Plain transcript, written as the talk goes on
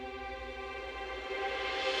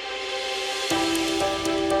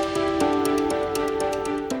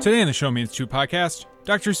Today on the Show Me Institute podcast,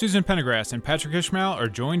 Dr. Susan Pendergrass and Patrick Ishmael are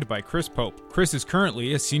joined by Chris Pope. Chris is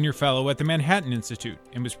currently a senior fellow at the Manhattan Institute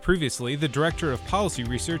and was previously the director of policy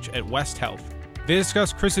research at West Health. They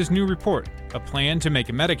discuss Chris's new report, a plan to make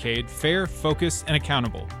Medicaid fair, focused, and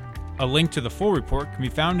accountable. A link to the full report can be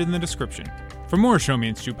found in the description. For more Show Me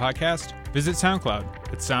Institute podcast, visit SoundCloud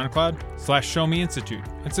at SoundCloud/Show Me Institute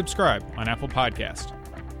and subscribe on Apple Podcast.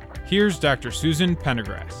 Here's Dr. Susan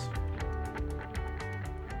Pendergrass.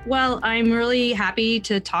 Well, I'm really happy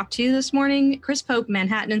to talk to you this morning. Chris Pope,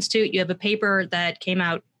 Manhattan Institute, you have a paper that came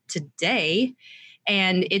out today,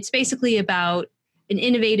 and it's basically about an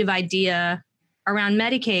innovative idea around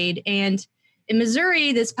Medicaid. And in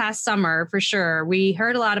Missouri this past summer, for sure, we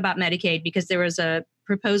heard a lot about Medicaid because there was a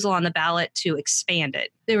proposal on the ballot to expand it.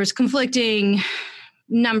 There was conflicting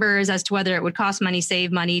numbers as to whether it would cost money,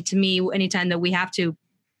 save money. To me, anytime that we have to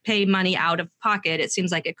pay money out of pocket, it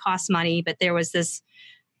seems like it costs money, but there was this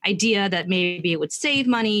idea that maybe it would save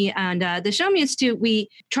money. And the Show Me Institute, we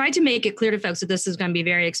tried to make it clear to folks that this is going to be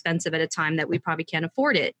very expensive at a time that we probably can't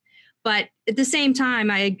afford it. But at the same time,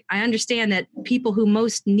 I understand that people who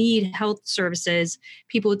most need health services,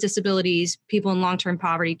 people with disabilities, people in long-term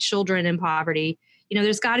poverty, children in poverty,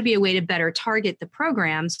 there's got to be a way to better target the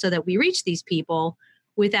programs so that we reach these people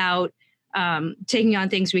without taking on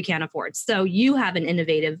things we can't afford. So you have an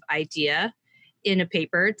innovative idea in a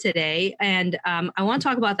paper today, and I want to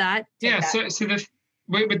talk about that. Yeah, so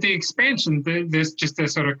with the expansion, this just to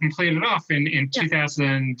sort of complete it off, in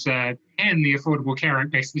 2010, the Affordable Care Act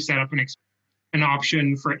basically set up an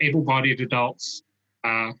option for able-bodied adults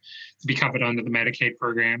to be covered under the Medicaid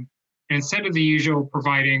program. And instead of the usual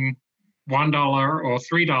providing $1 or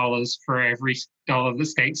 $3 for every dollar the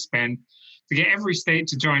states spend, to get every state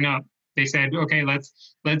to join up, they said, okay,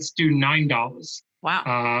 let's do $9.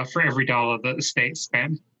 Wow. For every dollar that the states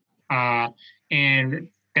spend. And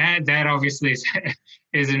that obviously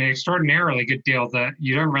is an extraordinarily good deal that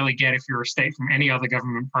you don't really get if you're a state from any other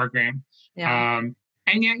government program. Yeah.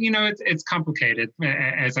 And yet, it's complicated,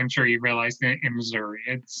 as I'm sure you realize in Missouri.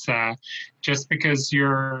 It's just because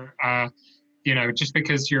you're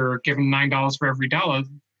given $9 for every dollar,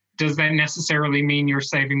 does that necessarily mean you're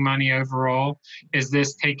saving money overall? Is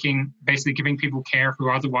this basically giving people care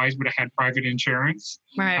who otherwise would have had private insurance?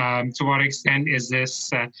 Right. To what extent is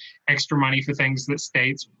this extra money for things that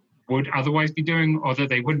states would otherwise be doing or that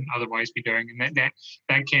they wouldn't otherwise be doing? And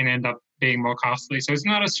that can end up being more costly. So it's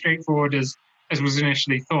not as straightforward as was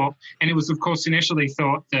initially thought. And it was, of course, initially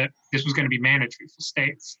thought that this was going to be mandatory for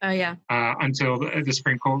states. Oh, yeah. Until the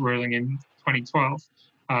Supreme Court ruling in 2012.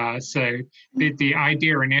 So the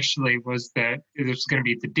idea initially was that it was going to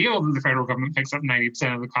be the deal that the federal government picks up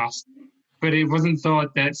 90% of the cost, but it wasn't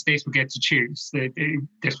thought that states would get to choose.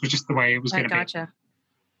 This was just the way it was going to be. Gotcha.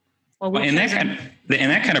 Well, and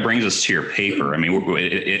that kind of brings us to your paper. I mean,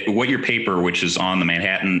 what your paper, which is on the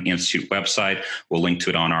Manhattan Institute website, we'll link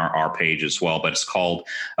to it on our page as well, but it's called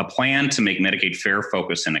A Plan to Make Medicaid Fair,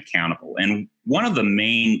 Focused, and Accountable. And one of the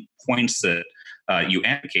main points that you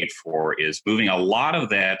advocate for is moving a lot of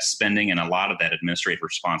that spending and a lot of that administrative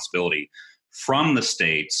responsibility from the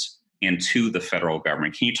states into the federal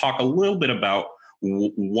government. Can you talk a little bit about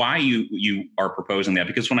why you are proposing that?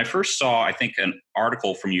 Because when I first saw, I think, an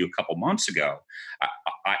article from you a couple months ago,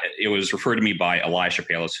 it was referred to me by Elisha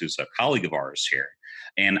Palis, who's a colleague of ours here.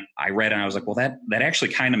 And I read it and I was like, well, that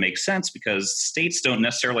actually kind of makes sense because states don't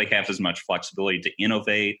necessarily have as much flexibility to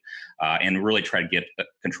innovate and really try to get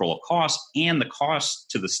control of costs. And the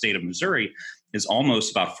cost to the state of Missouri is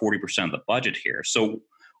almost about 40% of the budget here. So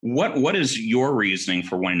what is your reasoning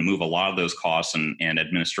for wanting to move a lot of those costs and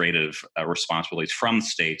administrative responsibilities from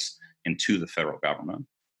states into the federal government?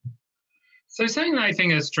 So something that I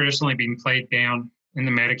think has traditionally been played down in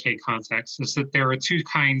the Medicaid context is that there are two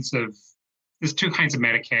kinds of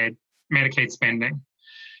Medicaid spending.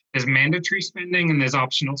 There's mandatory spending and there's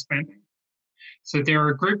optional spending. So there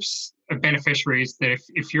are groups of beneficiaries that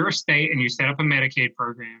if you're a state and you set up a Medicaid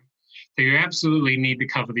program, that you absolutely need to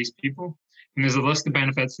cover these people. And there's a list of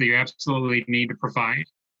benefits that you absolutely need to provide.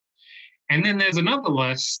 And then there's another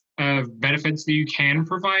list of benefits that you can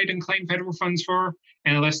provide and claim federal funds for,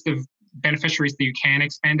 and a list of beneficiaries that you can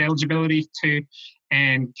expand eligibility to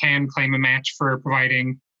and can claim a match for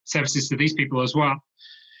providing services to these people as well.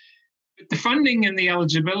 But the funding and the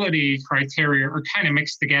eligibility criteria are kind of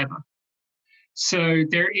mixed together. So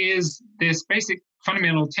there is this basic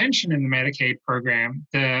fundamental tension in the Medicaid program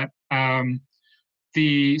that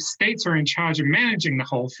the states are in charge of managing the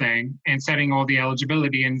whole thing and setting all the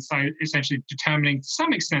eligibility and essentially determining to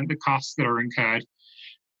some extent the costs that are incurred.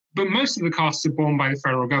 But most of the costs are borne by the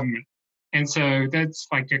federal government. And so that's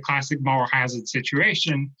like a classic moral hazard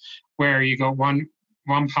situation where you got one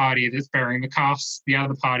party that's bearing the costs, the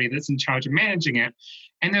other party that's in charge of managing it,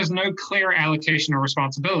 and there's no clear allocation of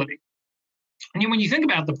responsibility. And when you think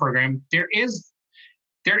about the program, there is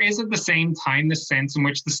at the same time the sense in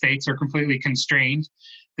which the states are completely constrained,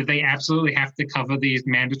 that they absolutely have to cover these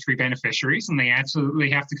mandatory beneficiaries and they absolutely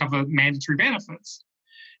have to cover mandatory benefits.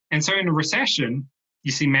 And so in a recession,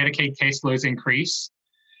 you see Medicaid caseloads increase.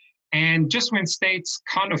 And just when states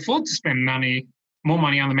can't afford to spend more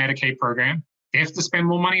money on the Medicaid program, they have to spend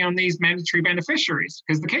more money on these mandatory beneficiaries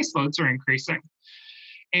because the caseloads are increasing.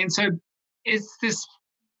 And so it's this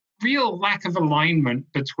real lack of alignment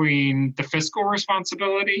between the fiscal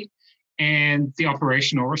responsibility and the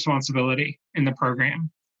operational responsibility in the program.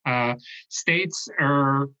 States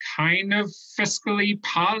are kind of fiscally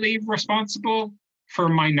partly responsible for a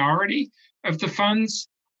minority of the funds,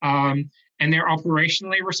 and they're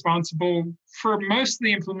operationally responsible for most of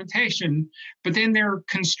the implementation, but then they're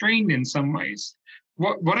constrained in some ways.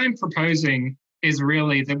 What I'm proposing is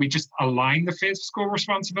really that we just align the fiscal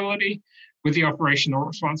responsibility with the operational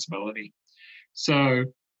responsibility. So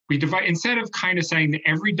we divide, instead of kind of saying that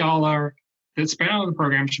every dollar that's spent on the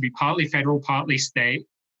program should be partly federal, partly state,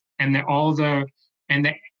 and that all the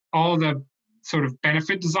sort of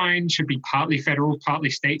benefit design should be partly federal, partly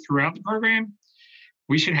state throughout the program,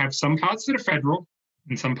 we should have some parts that are federal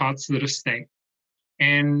and some parts that are state.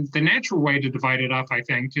 And the natural way to divide it up, I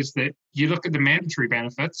think, is that you look at the mandatory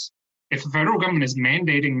benefits. If the federal government is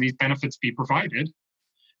mandating these benefits be provided,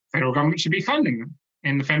 the federal government should be funding them,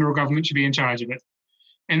 and the federal government should be in charge of it.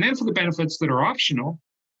 And then for the benefits that are optional,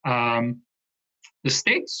 the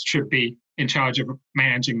states should be in charge of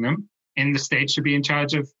managing them, and the states should be in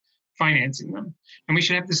charge of financing them. And we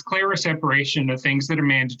should have this clearer separation of things that are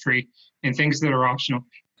mandatory and things that are optional.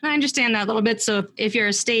 I understand that a little bit. So if you're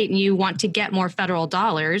a state and you want to get more federal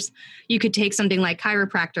dollars, you could take something like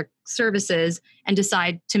chiropractic services and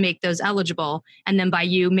decide to make those eligible. And then by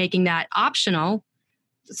you making that optional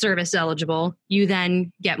service eligible, you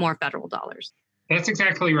then get more federal dollars. That's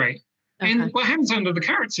exactly right. Okay. And what happens under the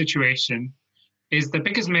current situation is that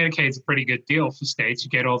because Medicaid is a pretty good deal for states, you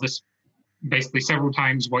get all this basically several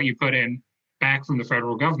times what you put in back from the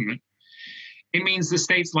federal government. It means the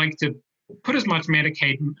states like to put as much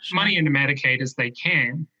Medicaid money into Medicaid as they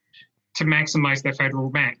can to maximize their federal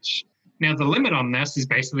match. Now, the limit on this is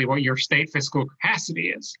basically what your state fiscal capacity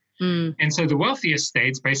is. And so the wealthiest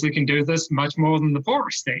states basically can do this much more than the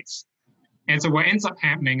poorest states. And so what ends up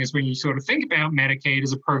happening is when you sort of think about Medicaid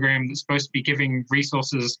as a program that's supposed to be giving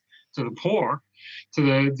resources to the poor, to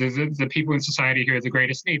the people in society who are the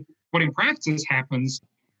greatest need, what in practice happens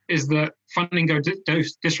is that funding goes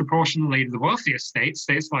disproportionately to the wealthiest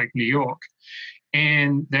states like New York,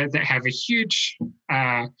 and that have a huge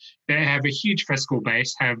fiscal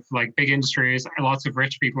base, have like big industries, lots of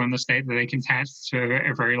rich people in the state that they can tax to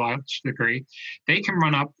a very large degree. They can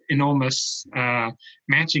run up enormous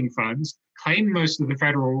matching funds, claim most of the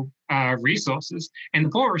federal resources, and the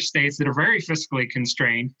poorer states that are very fiscally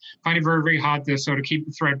constrained find it very, very hard to sort of keep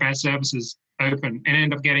the threadbare services open and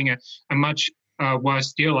end up getting a much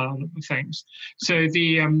worse deal out of things. So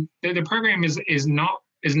the program is not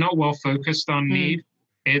well focused on need.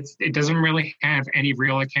 It doesn't really have any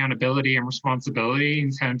real accountability and responsibility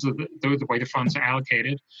in terms of the way the funds are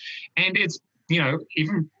allocated, and it's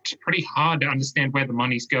even pretty hard to understand where the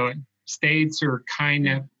money's going. States are kind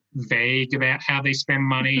of vague about how they spend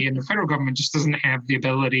money, and the federal government just doesn't have the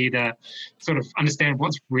ability to sort of understand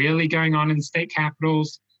what's really going on in state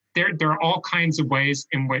capitals. There are all kinds of ways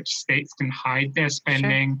in which states can hide their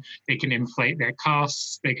spending. Sure. They can inflate their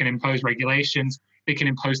costs. They can impose regulations. They can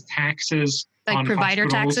impose taxes, like on provider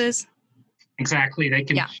hospitals. Taxes. Exactly. They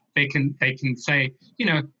can say,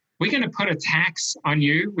 we're going to put a tax on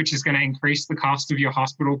you, which is going to increase the cost of your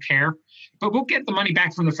hospital care, but we'll get the money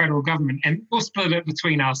back from the federal government and we'll split it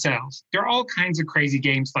between ourselves. There are all kinds of crazy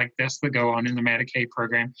games like this that go on in the Medicaid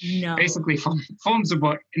program. No. Basically forms of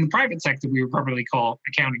what in the private sector we would probably call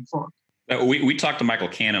accounting for. We talked to Michael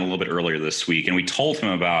Cannon a little bit earlier this week, and we told him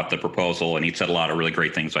about the proposal, and he said a lot of really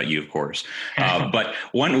great things about you, of course. But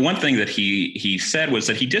one thing that he said was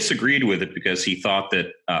that he disagreed with it because he thought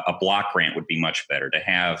that a block grant would be much better,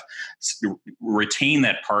 to retain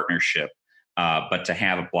that partnership, but to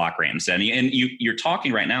have a block grant instead. And you're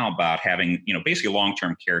talking right now about having basically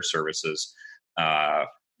long-term care services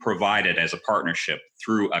provided as a partnership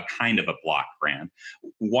through a kind of a block grant.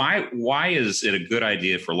 Why is it a good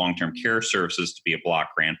idea for long-term care services to be a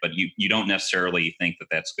block grant, but you don't necessarily think that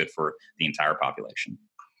that's good for the entire population?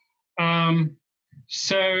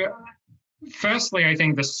 So firstly, I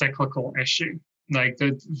think the cyclical issue Like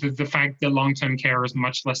the fact that long-term care is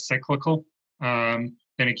much less cyclical than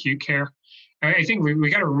acute care. I think we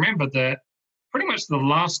got to remember that pretty much the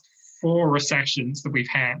last 4 recessions that we've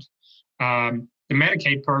had, the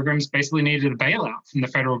Medicaid programs basically needed a bailout from the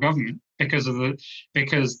federal government because the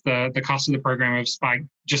cost of the program have spiked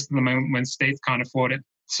just in the moment when states can't afford it.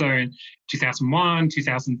 So in 2001,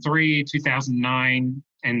 2003, 2009,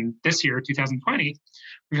 and this year, 2020,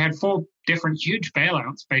 we've had 4 different huge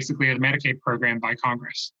bailouts, basically, of the Medicaid program by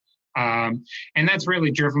Congress. And that's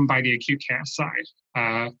really driven by the acute care side.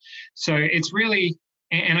 So it's really,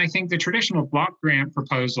 and I think the traditional block grant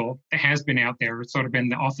proposal that has been out there, it's sort of been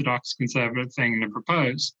the orthodox conservative thing to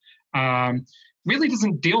propose, really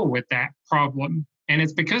doesn't deal with that problem. And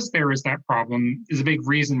it's because there is that problem is a big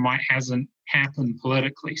reason why it hasn't happened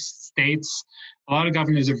politically. States, a lot of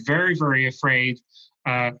governors are very, very afraid.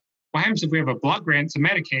 What happens if we have a block grant to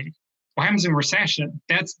Medicaid? What happens in recession?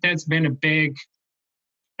 That's been a big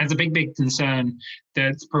concern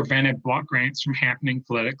that's prevented block grants from happening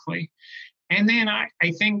politically. And then I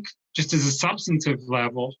think just as a substantive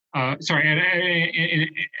level,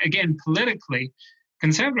 again, politically,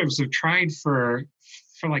 conservatives have tried for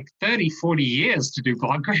like 30, 40 years to do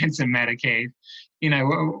block grants in Medicaid.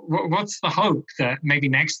 What's the hope that maybe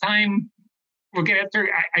next time we'll get it through?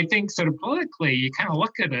 I think sort of politically, you kind of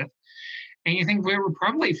look at it and you think we're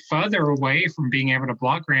probably further away from being able to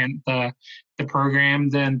block grant the program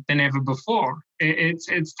than ever before.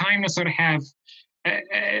 It's time to sort of have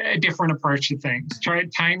a different approach to things.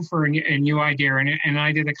 Time for a new idea and an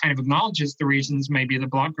idea that kind of acknowledges the reasons maybe the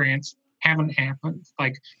block grants haven't happened.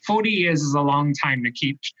 Like 40 years is a long time to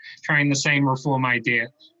keep trying the same reform idea.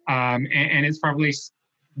 And it's probably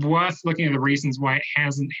worth looking at the reasons why it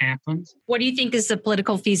hasn't happened. What do you think is the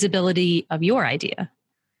political feasibility of your idea?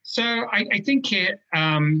 So I think it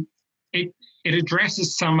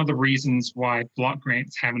addresses some of the reasons why block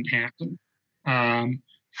grants haven't happened.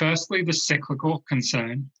 Firstly, the cyclical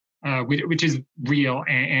concern, which is real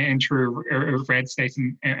and true of red states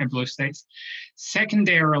and blue states.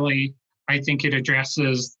 Secondarily, I think it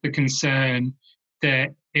addresses the concern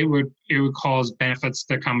that it would cause benefits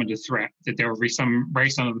to come into threat, that there will be some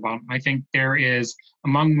race under the bottom. I think there is,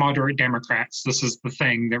 among moderate Democrats, this is the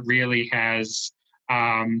thing that really has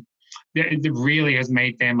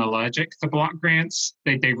made them allergic to block grants.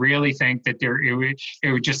 They really think that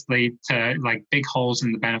it would just lead to like big holes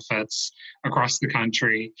in the benefits across the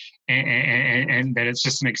country, and that it's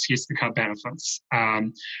just an excuse to cut benefits.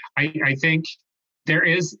 I think there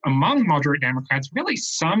is, among moderate Democrats, really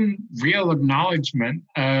some real acknowledgement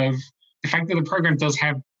of the fact that the program does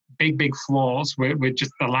have big flaws with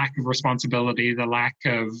just the lack of responsibility, the lack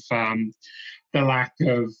of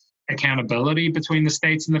accountability between the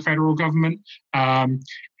states and the federal government. And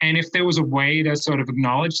if there was a way to sort of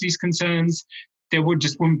acknowledge these concerns, there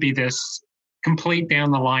wouldn't be this complete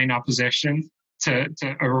down the line opposition to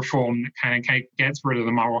a reform that kind of gets rid of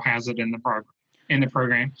the moral hazard in the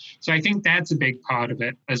program. So I think that's a big part of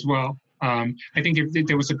it as well. I think if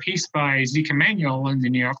there was a piece by Zeke Emanuel in the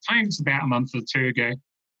New York Times about a month or 2 ago,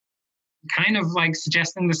 kind of like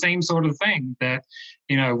suggesting the same sort of thing, that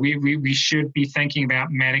we should be thinking about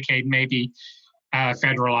Medicaid maybe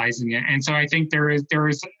federalizing it. And so I think there is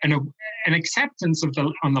an acceptance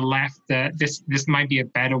on the left that this might be a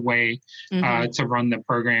better way to run the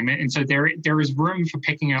program. And so there is room for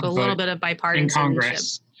picking up a little bit of bipartisanship in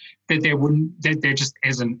Congress that there just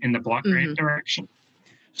isn't in the block grant direction.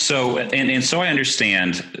 So and so I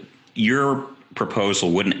understand your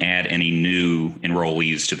proposal wouldn't add any new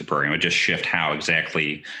enrollees to the program. It would just shift how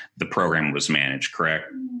exactly the program was managed, correct?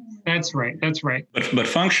 That's right. But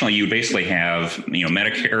functionally, you basically have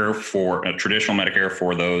Medicare for traditional Medicare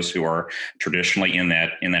for those who are traditionally in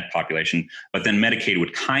that population, but then Medicaid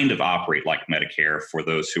would kind of operate like Medicare for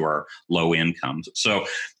those who are low incomes. So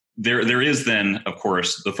there is then, of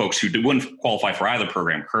course, the folks who wouldn't qualify for either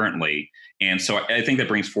program currently, and so I think that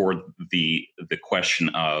brings forward the question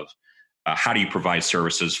of how do you provide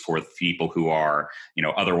services for the people who are,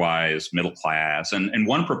 otherwise middle class? And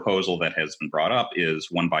one proposal that has been brought up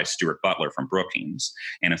is one by Stuart Butler from Brookings,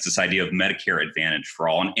 and it's this idea of Medicare Advantage for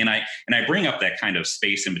all. And I bring up that kind of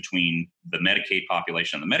space in between the Medicaid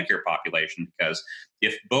population and the Medicare population, because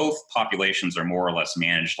if both populations are more or less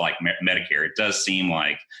managed like Medicare, it does seem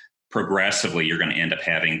like progressively you're going to end up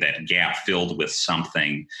having that gap filled with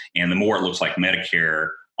something. And the more it looks like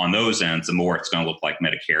Medicare on those ends, the more it's going to look like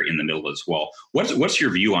Medicare in the middle as well. What's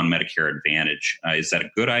your view on Medicare Advantage? Is that a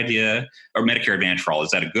good idea? Or Medicare Advantage for all,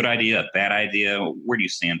 is that a good idea, a bad idea? Where do you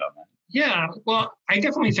stand on that? Yeah, well, I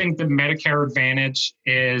definitely think that Medicare Advantage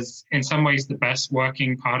is in some ways the best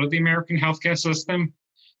working part of the American healthcare system.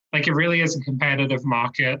 Like, it really is a competitive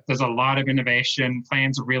market. There's a lot of innovation.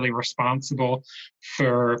 Plans are really responsible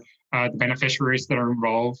for the beneficiaries that are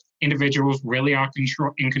involved. Individuals really are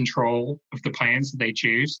in control of the plans that they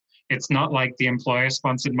choose. It's not like the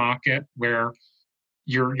employer-sponsored market where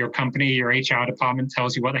your company, your HR department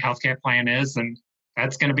tells you what the healthcare plan is, and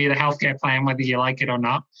that's going to be the healthcare plan whether you like it or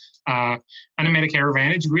not. And a Medicare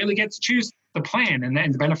Advantage, you really get to choose the plan, and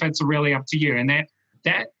the benefits are really up to you. And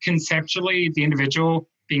that conceptually, the individual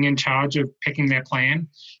being in charge of picking their plan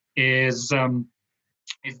is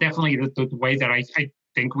definitely the way that I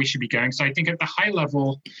think we should be going. So I think at the high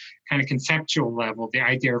level, kind of conceptual level, the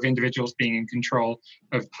idea of individuals being in control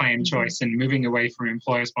of plan choice and moving away from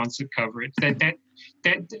employer-sponsored coverage, I'm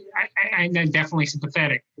definitely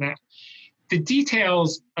sympathetic to that. The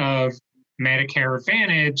details of Medicare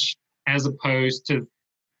Advantage, as opposed to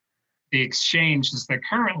the exchange as they're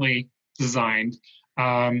currently designed,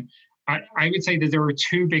 I would say that there are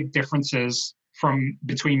two big differences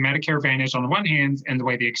between Medicare Advantage on the one hand and the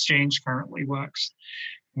way the exchange currently works.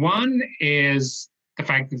 One is the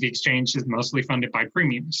fact that the exchange is mostly funded by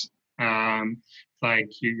premiums. Like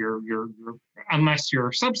you're unless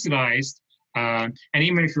you're subsidized, and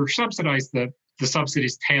even if you're subsidized, the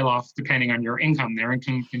subsidies tail off depending on your income. They're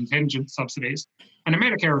income contingent subsidies. And a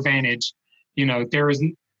Medicare Advantage, there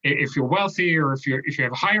isn't. If you're wealthy or if you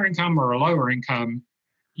have a higher income or a lower income,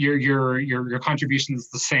 your contribution is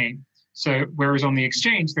the same. So whereas on the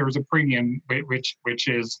exchange there is a premium which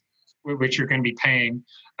you're going to be paying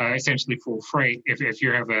essentially full freight if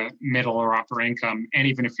you have a middle or upper income, and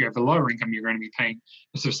even if you have a lower income, you're going to be paying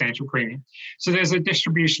a substantial premium. So there's a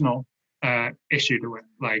distributional issue to it,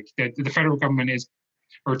 like the federal government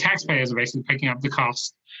or taxpayers are basically picking up the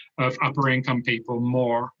cost of upper income people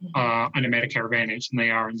more under Medicare Advantage than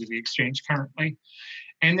they are under the exchange currently.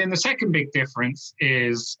 And then the second big difference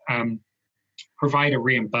is provider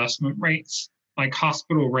reimbursement rates. Like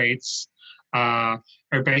hospital rates are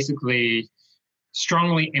basically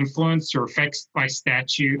strongly influenced or affected by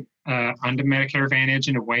statute under Medicare Advantage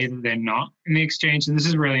in a way that they're not in the exchange. And this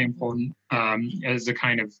is really important as a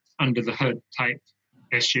kind of under the hood type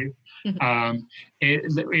issue.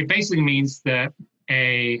 It basically means that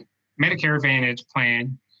a Medicare Advantage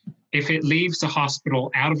plan, if it leaves the hospital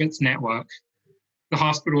out of its network, the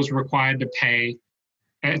hospital is required to pay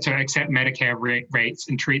to accept Medicare rates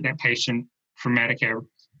and treat that patient for Medicare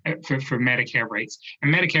rates.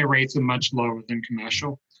 And Medicare rates are much lower than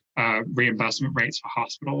commercial reimbursement rates for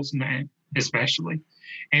hospitals, especially.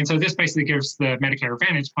 And so this basically gives the Medicare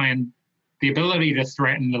Advantage plan the ability to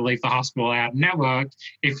threaten to leave the hospital out of network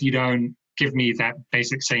if you don't give me that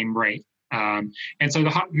basic same rate. And so the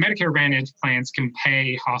Medicare Advantage plans can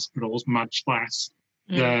pay hospitals much less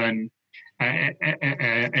than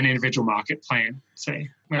an individual market plan, say,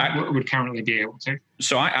 would currently be able to.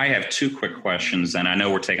 So I have two quick questions, and I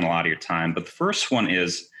know we're taking a lot of your time, but the first one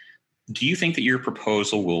is, do you think that your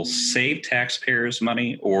proposal will save taxpayers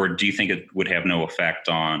money, or do you think it would have no effect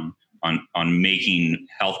on making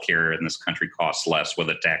healthcare in this country cost less,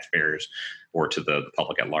 whether taxpayers or to the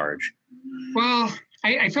public at large? Well,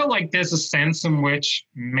 I feel like there's a sense in which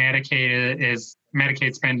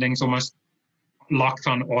Medicaid spending is almost locked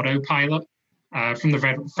on autopilot from the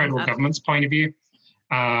federal government's point of view.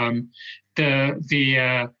 The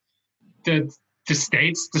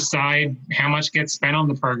states decide how much gets spent on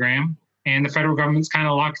the program, and the federal government's kind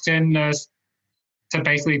of locked in to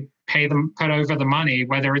basically put over the money,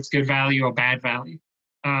 whether it's good value or bad value.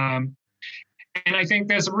 And I think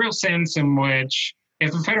there's a real sense in which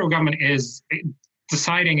if the federal government is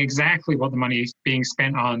deciding exactly what the money is being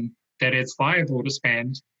spent on, that it's viable to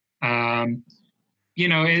spend,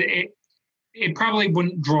 it probably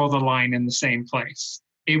wouldn't draw the line in the same place.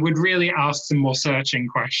 It would really ask some more searching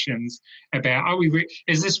questions about,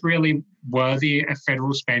 is this really worthy of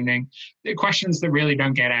federal spending? The questions that really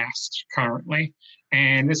don't get asked currently.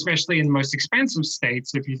 And especially in the most expensive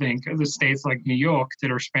states, if you think of the states like New York that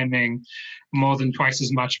are spending more than twice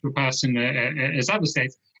as much per person as other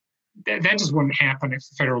states, that just wouldn't happen if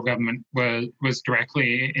the federal government was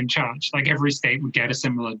directly in charge. Like every state would get a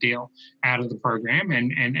similar deal out of the program,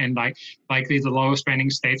 and likely the lower spending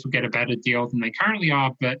states would get a better deal than they currently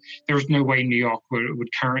are. But there's no way New York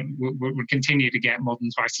would continue to get more than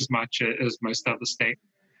twice as much as most other states.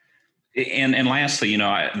 And lastly,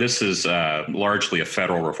 this is largely a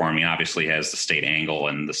federal reform. I mean, obviously has the state angle,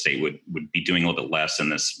 and the state would be doing a little bit less in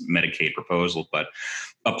this Medicaid proposal. But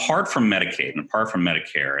apart from Medicaid and apart from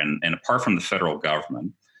Medicare and apart from the federal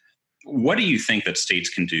government, what do you think that states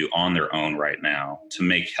can do on their own right now to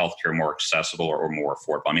make healthcare more accessible or more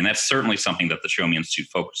affordable? I mean, that's certainly something that the Show Me Institute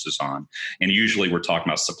focuses on. And usually we're talking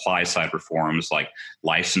about supply side reforms like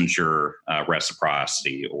licensure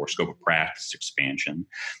reciprocity or scope of practice expansion.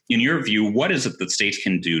 In your view, what is it that states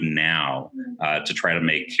can do now to try to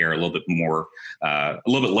make care a little bit more, a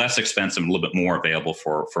little bit less expensive, and a little bit more available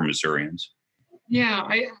for Missourians? Yeah,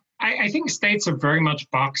 I think states are very much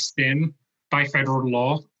boxed in by federal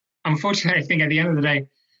law. Unfortunately, I think at the end of the day,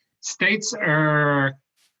 states have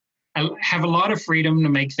a lot of freedom to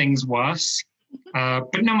make things worse,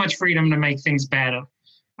 but not much freedom to make things better.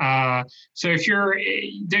 So if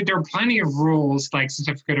there are plenty of rules like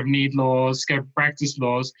certificate of need laws, scope of practice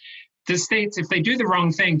laws. The states, if they do the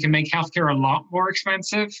wrong thing, can make healthcare a lot more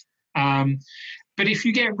expensive. But if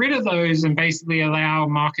you get rid of those and basically allow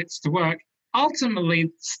markets to work,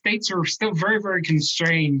 ultimately states are still very, very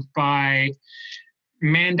constrained by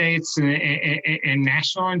mandates and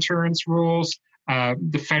national insurance rules,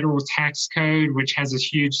 the federal tax code, which has a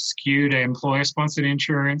huge skew to employer-sponsored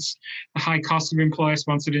insurance. The high cost of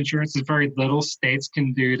employer-sponsored insurance is very little states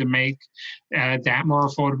can do to make that more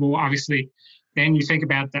affordable. Obviously, then you think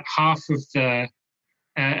about that half of the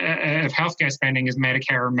of healthcare spending is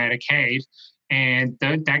Medicare or Medicaid, and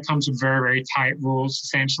that comes with very, very tight rules,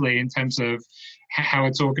 essentially, in terms of how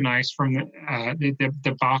it's organized from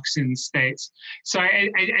the box in states. So I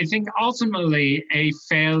think ultimately a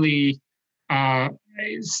fairly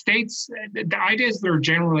states, the ideas that are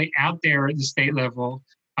generally out there at the state level,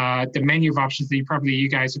 the menu of options that you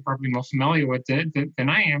guys are probably more familiar with than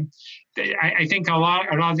I am. I think a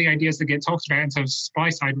lot of the ideas that get talked about in terms of supply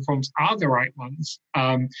side reforms are the right ones,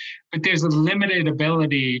 but there's a limited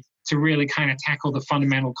ability to really kind of tackle the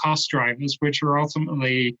fundamental cost drivers, which are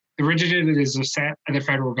ultimately the rigidities are set at the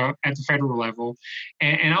federal level,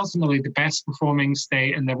 and ultimately the best performing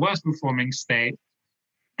state and the worst performing state.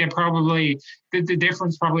 They're probably the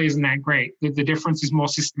difference probably isn't that great. The difference is more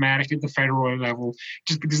systematic at the federal level,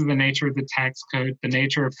 just because of the nature of the tax code, the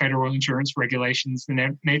nature of federal insurance regulations,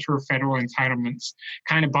 the nature of federal entitlements,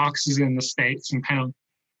 kind of boxes in the states and kind of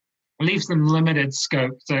leaves them limited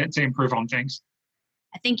scope to improve on things.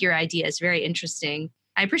 I think your idea is very interesting.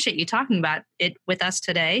 I appreciate you talking about it with us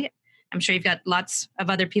today. I'm sure you've got lots of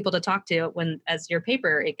other people to talk to as your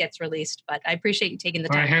paper it gets released, but I appreciate you taking the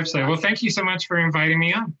time. I hope so. Well, thank you so much for inviting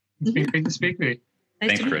me on. It's been great to speak with you.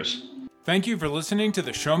 Thanks, Chris. Thank you for listening to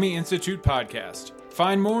the Show Me Institute podcast.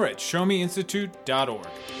 Find more at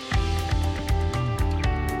showmeinstitute.org.